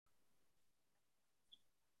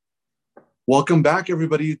Welcome back,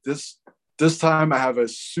 everybody. This time I have a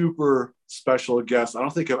super special guest. I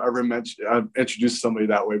don't think I've introduced somebody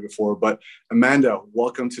that way before, but Amanda,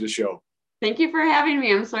 welcome to the show. Thank you for having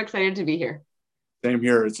me. I'm so excited to be here. Same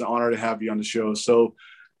here. It's an honor to have you on the show. So,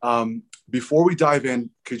 before we dive in,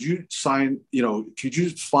 could you find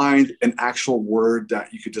an actual word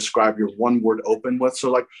that you could describe your one word open with?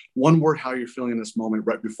 So, like one word, how you're feeling in this moment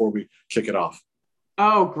right before we kick it off.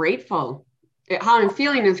 Oh, grateful. How I'm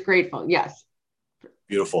feeling is grateful. Yes.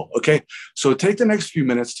 Beautiful. Okay. So take the next few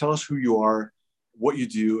minutes. Tell us who you are, what you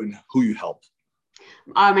do, and who you help.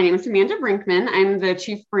 My name is Amanda Brinkman. I'm the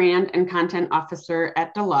Chief Brand and Content Officer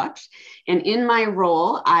at Deluxe. And in my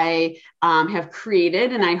role, I have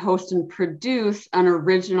created and I host and produce an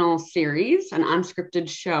original series, an unscripted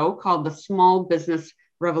show called The Small Business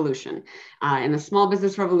Revolution. And the Small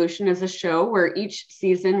Business Revolution is a show where each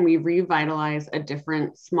season we revitalize a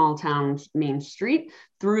different small town's main street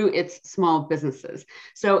through its small businesses.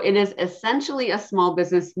 So it is essentially a small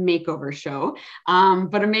business makeover show,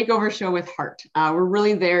 but a makeover show with heart. We're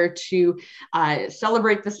really there to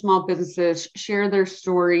celebrate the small businesses, share their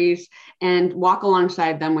stories, and walk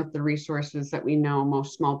alongside them with the resources that we know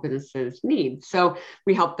most small businesses need. So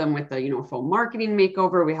we help them with the full marketing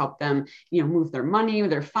makeover. We help them move their money,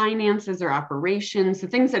 their finances, their operations, the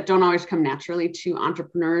things that don't always come naturally to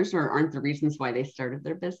entrepreneurs or aren't the reasons why they started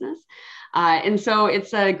their business. And so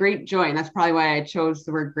it's a great joy. And that's probably why I chose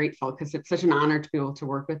the word grateful, because it's such an honor to be able to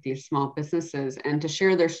work with these small businesses and to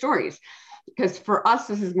share their stories. Because for us,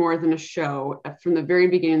 this is more than a show. From the very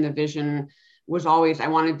beginning, the vision was always, I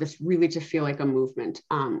wanted this really to feel like a movement.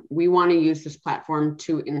 We want to use this platform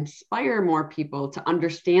to inspire more people to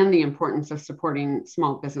understand the importance of supporting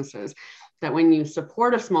small businesses. That when you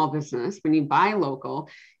support a small business, when you buy local,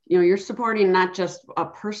 you're supporting not just a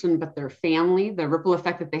person, but their family, the ripple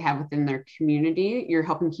effect that they have within their community. You're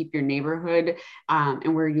helping keep your neighborhood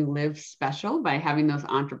and where you live special by having those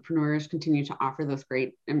entrepreneurs continue to offer those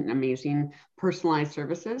great and amazing personalized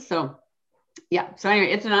services. So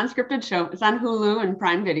anyway, it's an unscripted show. It's on Hulu and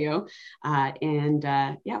Prime Video.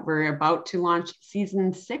 We're about to launch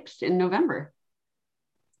season 6 in November.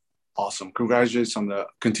 Awesome. Congratulations on the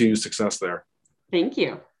continued success there. Thank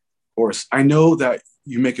you. Of course. I know that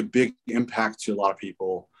you make a big impact to a lot of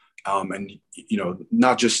people, and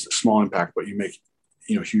not just small impact, but you make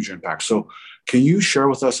huge impact. So can you share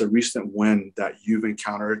with us a recent win that you've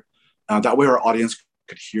encountered? That way our audience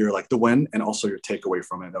could hear like the win and also your takeaway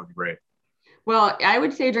from it. That would be great. Well, I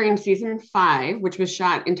would say during season 5, which was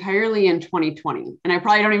shot entirely in 2020, and I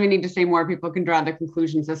probably don't even need to say more, people can draw the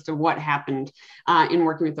conclusions as to what happened in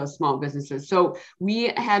working with those small businesses. So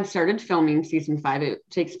we had started filming season 5. It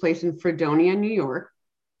takes place in Fredonia, New York.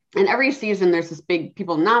 And every season there's this big,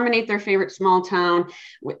 people nominate their favorite small town.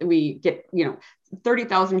 We get,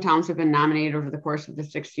 30,000 towns have been nominated over the course of the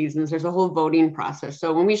 6 seasons. There's a whole voting process.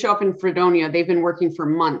 So when we show up in Fredonia, they've been working for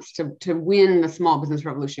months to win the small business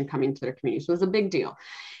revolution coming to their community. So it was a big deal.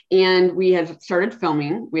 And we had started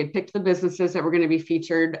filming. We had picked the businesses that were going to be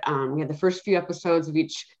featured. We had the first few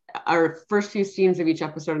first few scenes of each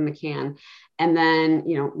episode in the can. And then,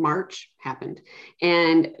 March happened.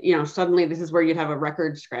 And, suddenly this is where you'd have a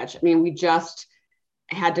record scratch. I mean, we just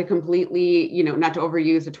had to completely, not to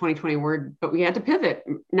overuse a 2020 word, but we had to pivot.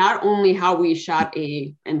 Not only how we shot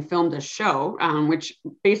and filmed a show, which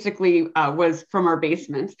basically was from our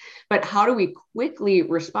basements, but how do we quickly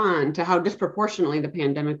respond to how disproportionately the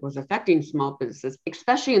pandemic was affecting small businesses,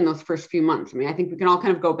 especially in those first few months. I mean, I think we can all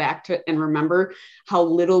kind of go back to and remember how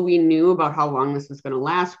little we knew about how long this was going to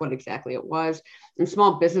last, what exactly it was. And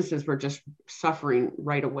small businesses were just suffering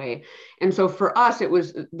right away. And so for us, it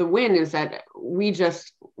was the win is that we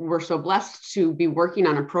just were so blessed to be working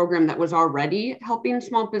on a program that was already helping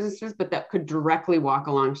small businesses, but that could directly walk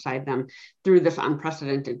alongside them through this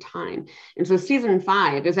unprecedented time. And so season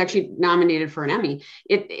 5 is actually nominated for an Emmy.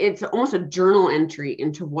 It's almost a journal entry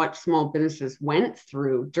into what small businesses went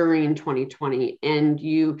through during 2020. And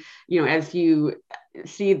as you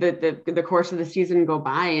see the course of the season go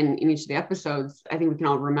by in each of the episodes, I think we can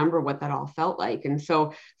all remember what that all felt like. And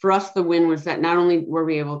so for us, the win was that not only were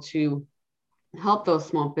we able to help those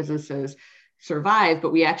small businesses survive,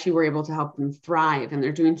 but we actually were able to help them thrive, and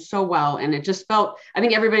they're doing so well. And it just felt, I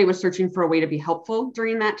think everybody was searching for a way to be helpful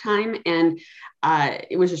during that time. And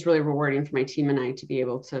it was just really rewarding for my team and I to be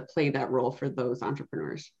able to play that role for those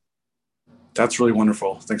entrepreneurs. That's really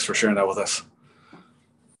wonderful. Thanks for sharing that with us.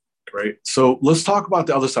 Great. So let's talk about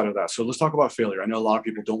the other side of that. So let's talk about failure. I know a lot of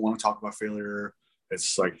people don't want to talk about failure.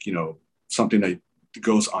 It's like, something that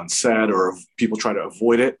goes unsaid or people try to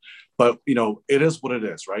avoid it. but it is what it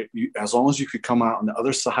is, right? As long as you could come out on the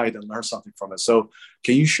other side and learn something from it. So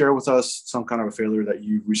can you share with us some kind of a failure that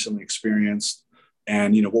you recently experienced,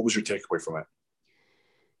 and what was your takeaway from it?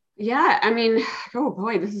 Yeah, I mean, oh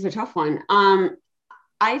boy, this is a tough one.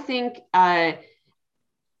 I think I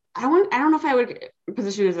don't know if I would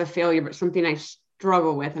position it as a failure, but something I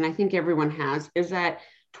struggle with, and I think everyone has, is that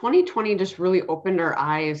 2020 just really opened our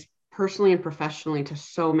eyes personally and professionally to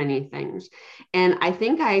so many things. And I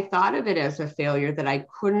think I thought of it as a failure that I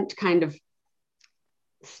couldn't kind of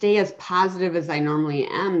stay as positive as I normally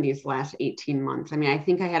am these last 18 months. I mean, I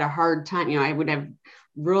think I had a hard time. I would have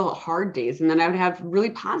real hard days, and then I would have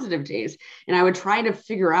really positive days. And I would try to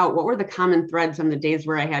figure out what were the common threads on the days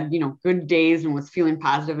where I had, good days and was feeling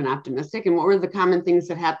positive and optimistic. And what were the common things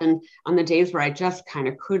that happened on the days where I just kind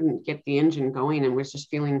of couldn't get the engine going and was just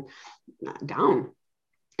feeling down.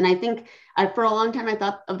 And I think for a long time, I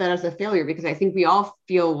thought of that as a failure, because I think we all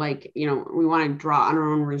feel like, we want to draw on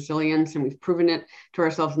our own resilience, and we've proven it to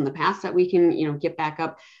ourselves in the past that we can, get back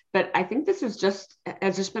up. But I think this has just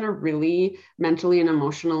been a really mentally and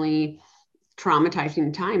emotionally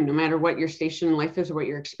traumatizing time, no matter what your station in life is or what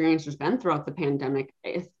your experience has been throughout the pandemic.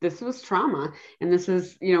 This was trauma, and this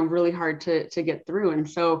is, really hard to get through. And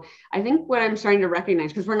so I think what I'm starting to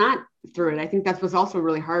recognize, because we're not through it, I think that's what's also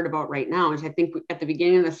really hard about right now, is I think at the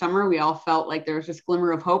beginning of the summer, we all felt like there was this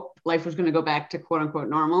glimmer of hope. Life was going to go back to quote unquote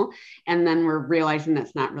normal. And then we're realizing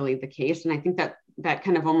that's not really the case. And I think that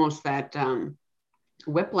kind of almost that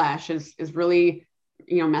whiplash is really,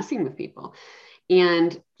 messing with people.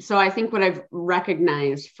 And so I think what I've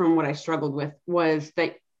recognized from what I struggled with was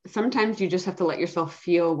that sometimes you just have to let yourself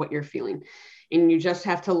feel what you're feeling, and you just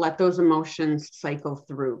have to let those emotions cycle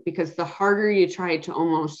through, because the harder you try to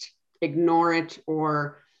almost ignore it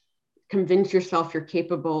or convince yourself you're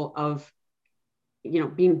capable of,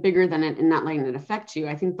 being bigger than it and not letting it affect you,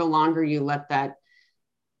 I think the longer you let that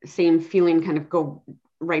same feeling kind of go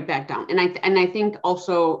right back down. And I think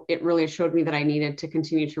also it really showed me that I needed to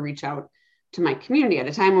continue to reach out to my community at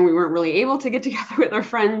a time when we weren't really able to get together with our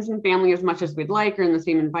friends and family as much as we'd like, or in the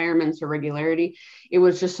same environments or regularity. It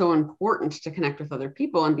was just so important to connect with other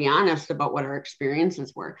people and be honest about what our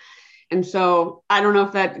experiences were. And so I don't know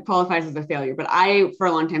if that qualifies as a failure, but I, for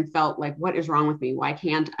a long time, felt like, what is wrong with me? Why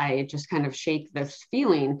can't I just kind of shake this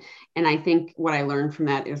feeling? And I think what I learned from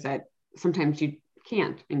that is that sometimes you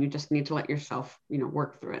can't, and you just need to let yourself,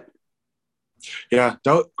 work through it. Yeah,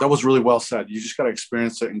 that was really well said. You just got to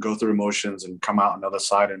experience it and go through emotions and come out on the other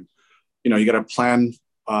side. And, you got to plan,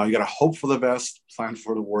 you got to hope for the best, plan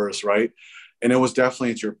for the worst, right? And it was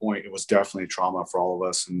definitely, to your point, it was definitely trauma for all of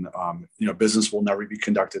us. And, business will never be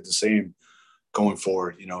conducted the same going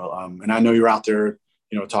forward, and I know you're out there,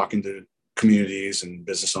 talking to communities and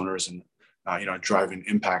business owners and, driving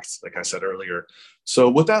impact, like I said earlier.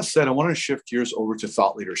 So with that said, I want to shift gears over to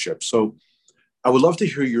thought leadership. So I would love to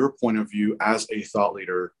hear your point of view as a thought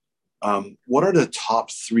leader. What are the top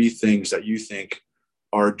 3 things that you think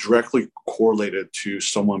are directly correlated to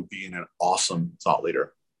someone being an awesome thought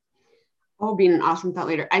leader? Oh, being an awesome thought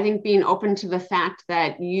leader. I think being open to the fact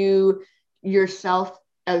that you yourself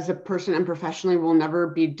as a person and professionally will never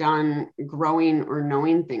be done growing or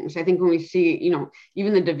knowing things. I think when we see,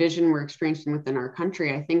 even the division we're experiencing within our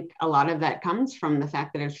country, I think a lot of that comes from the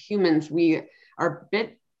fact that as humans,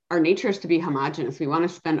 our nature is to be homogenous. We want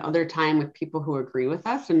to spend other time with people who agree with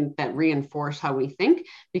us and that reinforce how we think,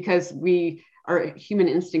 because our human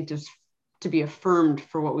instinct is to be affirmed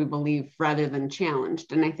for what we believe rather than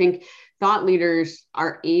challenged. And I think thought leaders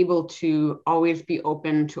are able to always be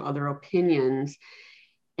open to other opinions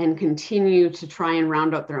and continue to try and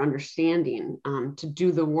round out their understanding, to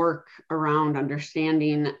do the work around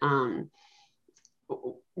understanding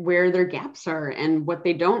where their gaps are and what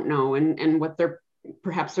they don't know, and what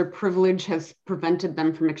perhaps their privilege has prevented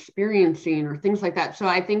them from experiencing, or things like that. So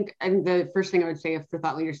I think the first thing I would say for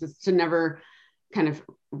thought leaders is to never kind of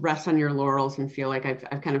rest on your laurels and feel like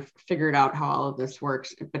I've kind of figured out how all of this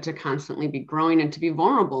works, but to constantly be growing and to be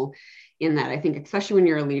vulnerable in that. I think especially when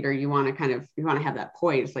you're a leader, you want to have that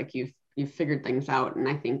poise, like you've figured things out. And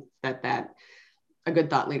I think that a good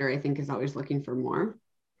thought leader, I think, is always looking for more.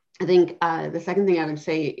 I think the second thing I would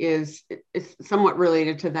say is somewhat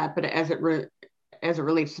related to that, but as it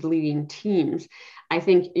relates to leading teams, I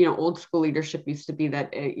think, old school leadership used to be that,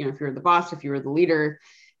 if you were the boss, if you were the leader,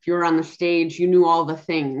 if you were on the stage, you knew all the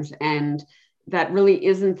things, and that really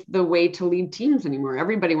isn't the way to lead teams anymore.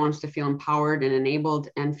 Everybody wants to feel empowered and enabled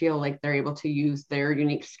and feel like they're able to use their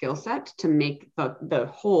unique skill set to make the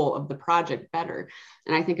whole of the project better.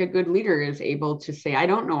 And I think a good leader is able to say, I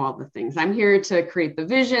don't know all the things. I'm here to create the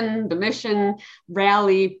vision, the mission,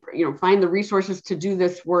 rally, find the resources to do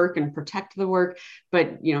this work and protect the work.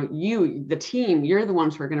 But, you, the team, you're the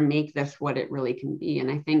ones who are going to make this what it really can be. And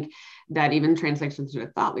I think that even translates into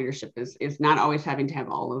thought leadership is not always having to have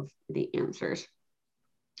all of the answers.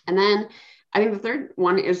 And then I think the third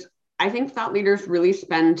one is, I think thought leaders really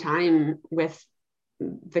spend time with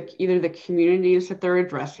either the communities that they're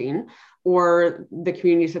addressing or the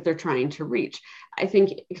communities that they're trying to reach. I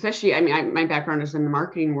think, especially, my background is in the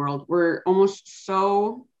marketing world. We're almost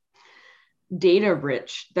so data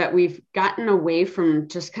rich that we've gotten away from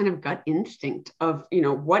just kind of gut instinct of,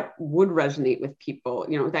 what would resonate with people,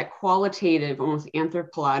 that qualitative, almost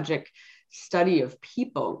anthropologic study of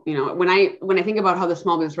people. When I think about how the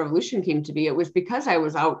small business revolution came to be, it was because I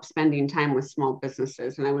was out spending time with small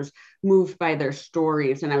businesses and I was moved by their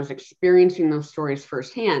stories and I was experiencing those stories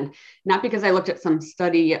firsthand, not because I looked at some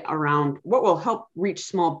study around what will help reach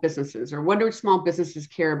small businesses or what do small businesses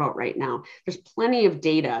care about right now. There's plenty of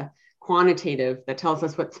data, quantitative, that tells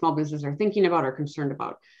us what small businesses are thinking about or concerned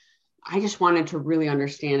about. I just wanted to really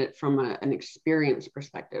understand it from an experience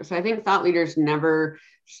perspective. So I think thought leaders never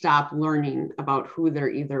stop learning about who they're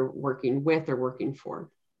either working with or working for.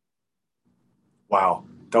 Wow,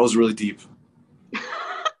 that was really deep.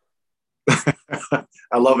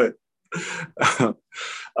 I love it.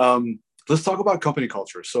 Let's talk about company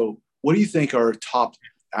culture. So what do you think are top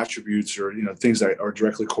attributes or things that are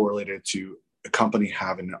directly correlated to a company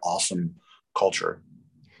having an awesome culture?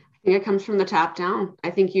 I think it comes from the top down.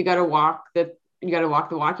 I think you got to walk the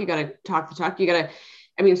walk. You got to talk the talk.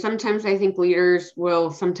 Sometimes I think leaders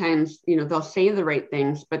will sometimes, they'll say the right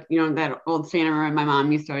things, but that old saying, I remember my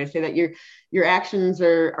mom used to always say that your actions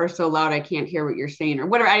are so loud, I can't hear what you're saying or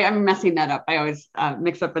whatever. I'm messing that up. I always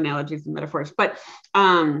mix up analogies and metaphors, but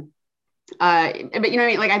I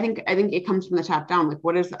think it comes from the top down. Like,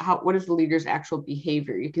 what is the leader's actual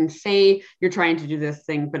behavior? You can say you're trying to do this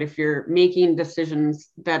thing, but if you're making decisions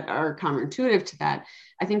that are counterintuitive to that,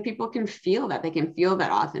 I think people can feel that. They can feel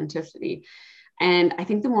that authenticity. And I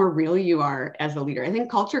think the more real you are as a leader, I think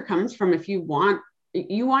culture comes from, if you want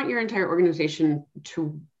your entire organization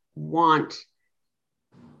to want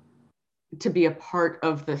to be a part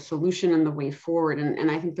of the solution and the way forward. And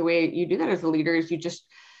I think the way you do that as a leader is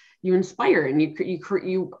you inspire and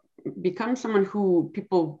you become someone who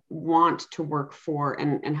people want to work for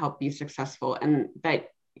and help be successful. And that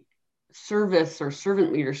service or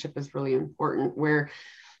servant leadership is really important, where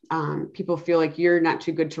people feel like you're not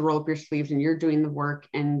too good to roll up your sleeves and you're doing the work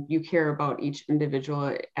and you care about each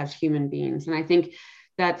individual as human beings. And I think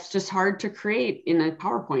that's just hard to create in a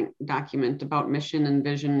PowerPoint document about mission and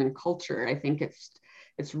vision and culture. I think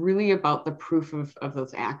it's really about the proof of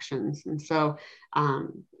those actions. And so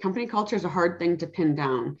company culture is a hard thing to pin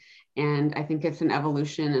down. And I think it's an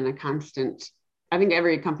evolution and a constant. I think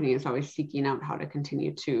every company is always seeking out how to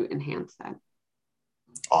continue to enhance that.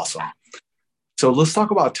 Awesome. So let's talk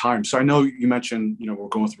about time. So I know you mentioned, we're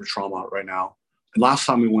going through trauma right now. And last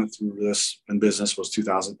time we went through this in business was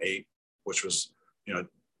 2008, which was, it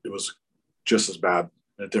was just as bad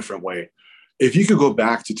in a different way. If you could go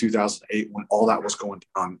back to 2008 when all that was going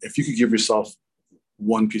down, if you could give yourself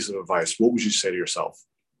one piece of advice, what would you say to yourself?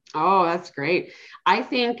 Oh, that's great. I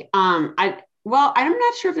think, I'm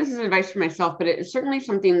not sure if this is advice for myself, but it's certainly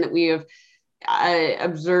something that we have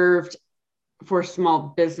observed for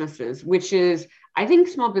small businesses, which is, I think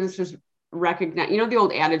small businesses recognize, the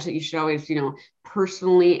old adage that you should always,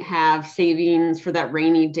 personally have savings for that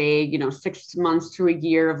rainy day, 6 months to a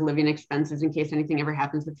year of living expenses in case anything ever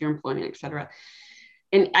happens with your employment, et cetera.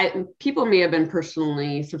 And people may have been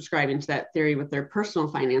personally subscribing to that theory with their personal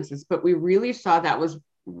finances, but we really saw that was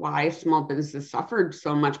why small businesses suffered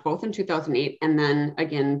so much, both in 2008 and then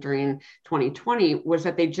again during 2020, was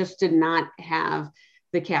that they just did not have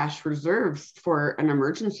the cash reserves for an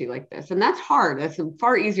emergency like this. And that's hard. That's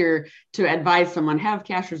far easier to advise someone have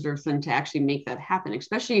cash reserves than to actually make that happen,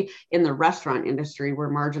 especially in the restaurant industry where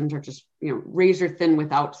margins are just, razor thin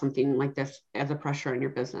without something like this as a pressure on your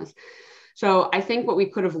business. So I think what we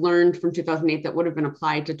could have learned from 2008 that would have been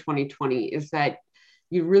applied to 2020 is that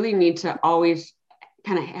you really need to always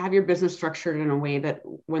kind of have your business structured in a way that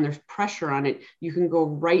when there's pressure on it, you can go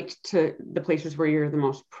right to the places where you're the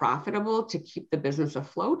most profitable to keep the business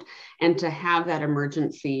afloat and to have that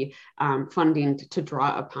emergency funding to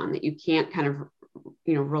draw upon, that you can't kind of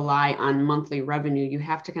rely on monthly revenue. You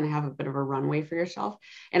have to kind of have a bit of a runway for yourself.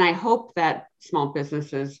 And I hope that small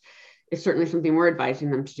businesses is certainly something we're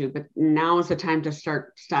advising them to do. But now is the time to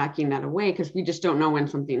start stocking that away, because we just don't know when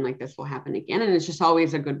something like this will happen again. And it's just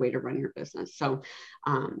always a good way to run your business. So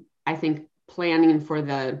I think planning for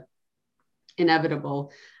the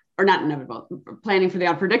inevitable, or not inevitable, planning for the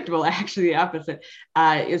unpredictable, actually the opposite,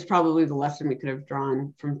 is probably the lesson we could have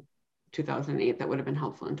drawn from 2008 that would have been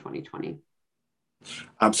helpful in 2020.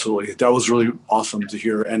 Absolutely. That was really awesome to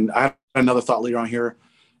hear. And I had another thought leader on here,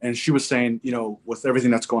 and she was saying, with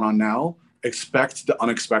everything that's going on now, expect the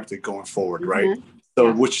unexpected going forward, right? Mm-hmm. So,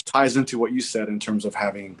 Yeah. which ties into what you said in terms of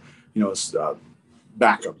having,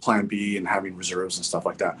 backup plan B and having reserves and stuff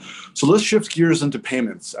like that. So let's shift gears into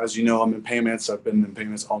payments. As you know, I'm in payments. I've been in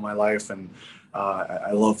payments all my life, and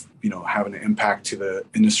I love, having an impact to the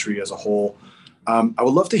industry as a whole. I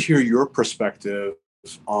would love to hear your perspective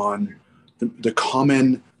on the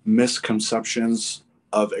common misconceptions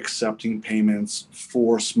of accepting payments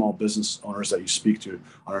for small business owners that you speak to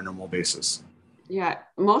on a normal basis. Yeah,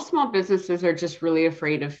 most small businesses are just really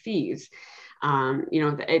afraid of fees.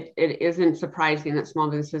 It isn't surprising that small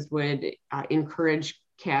businesses would encourage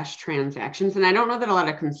cash transactions. And I don't know that a lot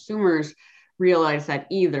of consumers realize that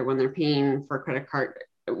either when they're paying for a credit card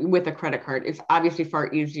with a credit card. It's obviously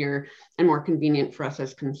far easier and more convenient for us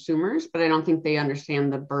as consumers, but I don't think they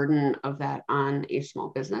understand the burden of that on a small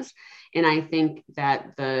business. And I think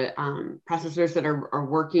that the processors that are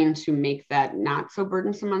working to make that not so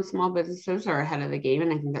burdensome on small businesses are ahead of the game.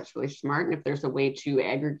 And I think that's really smart. And if there's a way to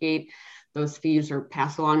aggregate those fees or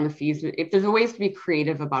pass along the fees, if there's a ways to be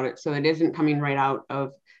creative about it, so it isn't coming right out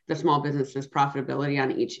of the small business's profitability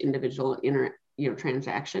on each individual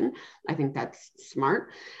transaction, I think that's smart.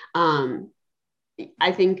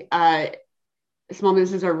 I think small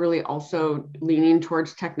businesses are really also leaning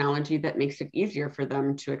towards technology that makes it easier for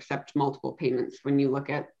them to accept multiple payments. When you look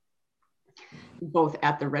at both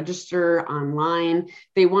at the register, online,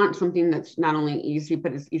 they want something that's not only easy,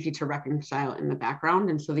 but is easy to reconcile in the background.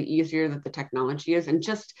 And so the easier that the technology is, and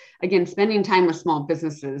just, again, spending time with small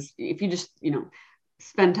businesses, if you just,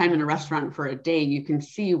 spend time in a restaurant for a day, you can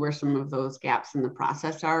see where some of those gaps in the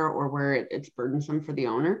process are, or where it's burdensome for the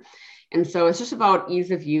owner. And so it's just about ease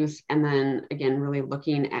of use. And then again, really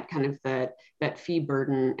looking at kind of that fee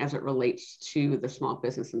burden as it relates to the small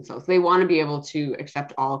business themselves. They want to be able to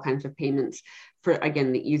accept all kinds of payments for,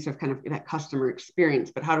 again, the ease of kind of that customer experience.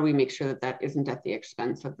 But how do we make sure that that isn't at the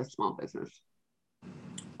expense of the small business?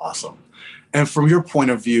 Awesome. And from your point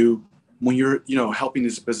of view, when you're, helping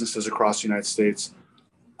these businesses across the United States,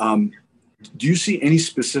 do you see any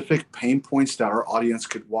specific pain points that our audience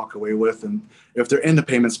could walk away with? And if they're in the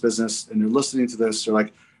payments business and they're listening to this, they're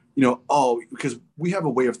like, because we have a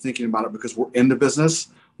way of thinking about it because we're in the business.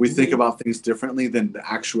 We think about things differently than the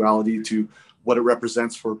actuality to what it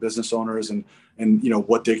represents for business owners and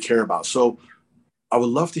what they care about. So I would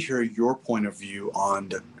love to hear your point of view on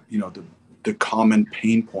the common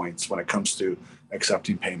pain points when it comes to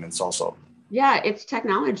accepting payments also. Yeah, it's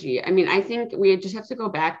technology. I mean, I think we just have to go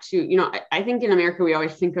back to, I think in America, we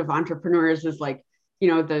always think of entrepreneurs as like,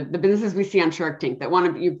 the businesses we see on Shark Tank that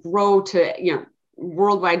want to grow to,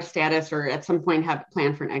 worldwide status or at some point have a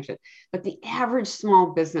plan for an exit. But the average small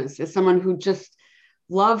business is someone who just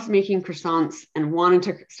loves making croissants and wanted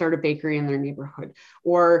to start a bakery in their neighborhood,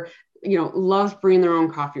 or loves brewing their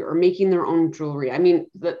own coffee or making their own jewelry. I mean,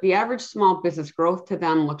 the average small business growth to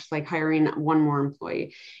them looks like hiring one more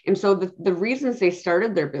employee. And so the reasons they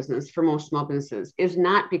started their business for most small businesses is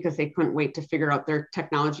not because they couldn't wait to figure out their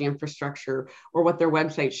technology infrastructure or what their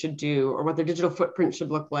website should do or what their digital footprint should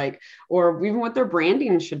look like, or even what their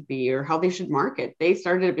branding should be or how they should market. They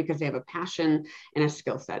started it because they have a passion and a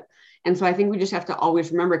skill set. And so I think we just have to always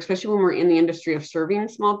remember, especially when we're in the industry of serving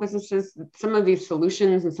small businesses, some of these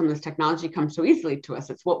solutions and some of this technology comes so easily to us.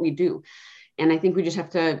 It's what we do. And I think we just have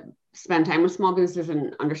to spend time with small businesses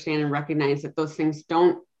and understand and recognize that those things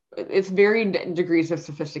it's varied degrees of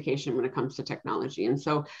sophistication when it comes to technology. And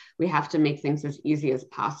so we have to make things as easy as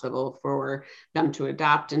possible for them to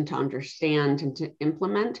adopt and to understand and to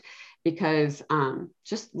implement, because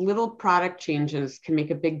just little product changes can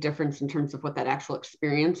make a big difference in terms of what that actual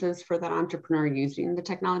experience is for that entrepreneur using the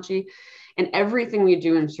technology. And everything we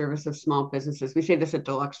do in service of small businesses, we say this at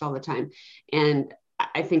Deluxe all the time, and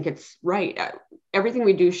I think it's right. Everything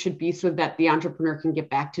we do should be so that the entrepreneur can get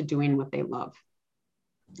back to doing what they love.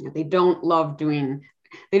 They don't love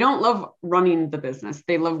running the business.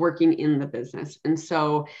 They love working in the business. And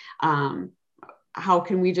so how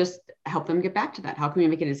can we just help them get back to that? How can we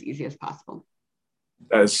make it as easy as possible?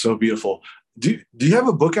 That is so beautiful. Do you have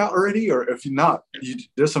a book out already? Or if you're not,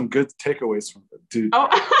 there's some good takeaways from it, dude.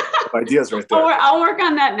 Ideas right there. I'll work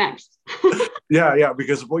on that next. Yeah,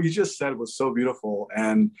 because what you just said was so beautiful.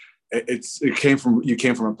 And you came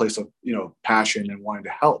from a place of, you know, passion and wanting to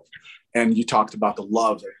help. And you talked about the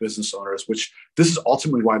love of business owners, which this is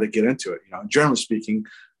ultimately why they get into it, you know, generally speaking.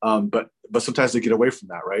 But sometimes they get away from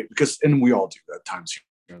that, right? Because, and we all do that at times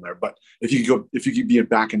here and there. But if you could be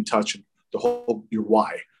back in touch and the whole your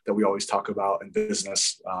why that we always talk about in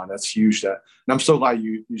business, that's huge. And I'm so glad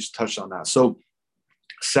you just touched on that. So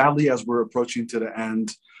sadly, as we're approaching to the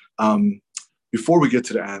end, before we get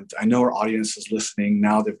to the end, I know our audience is listening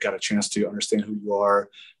now. They've got a chance to understand who you are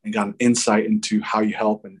and got an insight into how you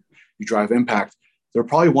help and you drive impact. They're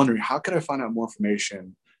probably wondering, how can I find out more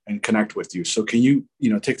information and connect with you? So can you,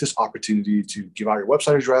 take this opportunity to give out your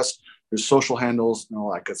website address, your social handles, and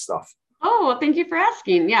all that good stuff? Oh, well, thank you for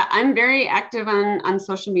asking. Yeah, I'm very active on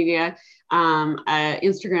social media.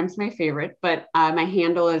 Instagram's my favorite, but my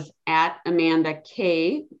handle is at Amanda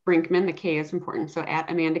K. Brinkman. The K is important. So at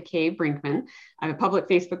Amanda K. Brinkman. I have a public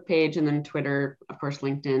Facebook page, and then Twitter, of course,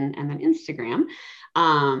 LinkedIn, and then Instagram.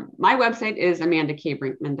 My website is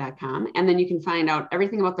amandakbrinkman.com. And then you can find out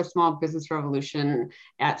everything about the Small Business Revolution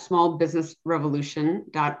at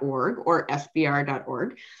smallbusinessrevolution.org or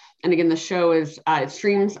sbr.org. And again, the show it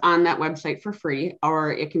streams on that website for free,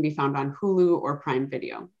 or it can be found on Hulu or Prime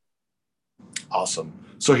Video. Awesome.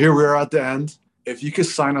 So here we are at the end. If you could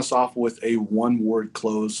sign us off with a one-word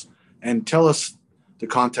close and tell us the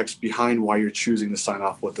context behind why you're choosing to sign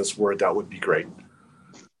off with this word, that would be great.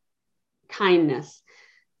 Kindness.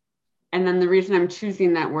 And then the reason I'm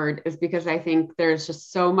choosing that word is because I think there's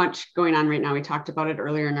just so much going on right now. We talked about it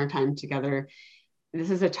earlier in our time together. This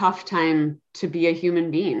is a tough time to be a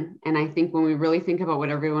human being. And I think when we really think about what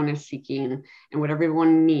everyone is seeking and what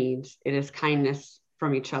everyone needs, it is kindness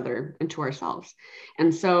from each other and to ourselves.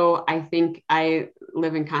 And so I think I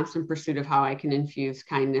live in constant pursuit of how I can infuse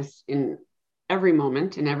kindness in every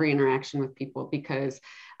moment, in every interaction with people, because,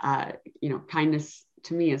 kindness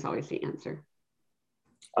to me is always the answer.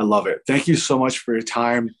 I love it. Thank you so much for your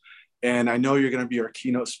time. And I know you're going to be our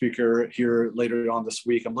keynote speaker here later on this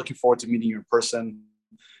week. I'm looking forward to meeting you in person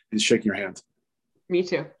and shaking your hand. Me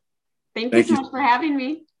too. Thank you so much for having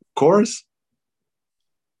me. Of course.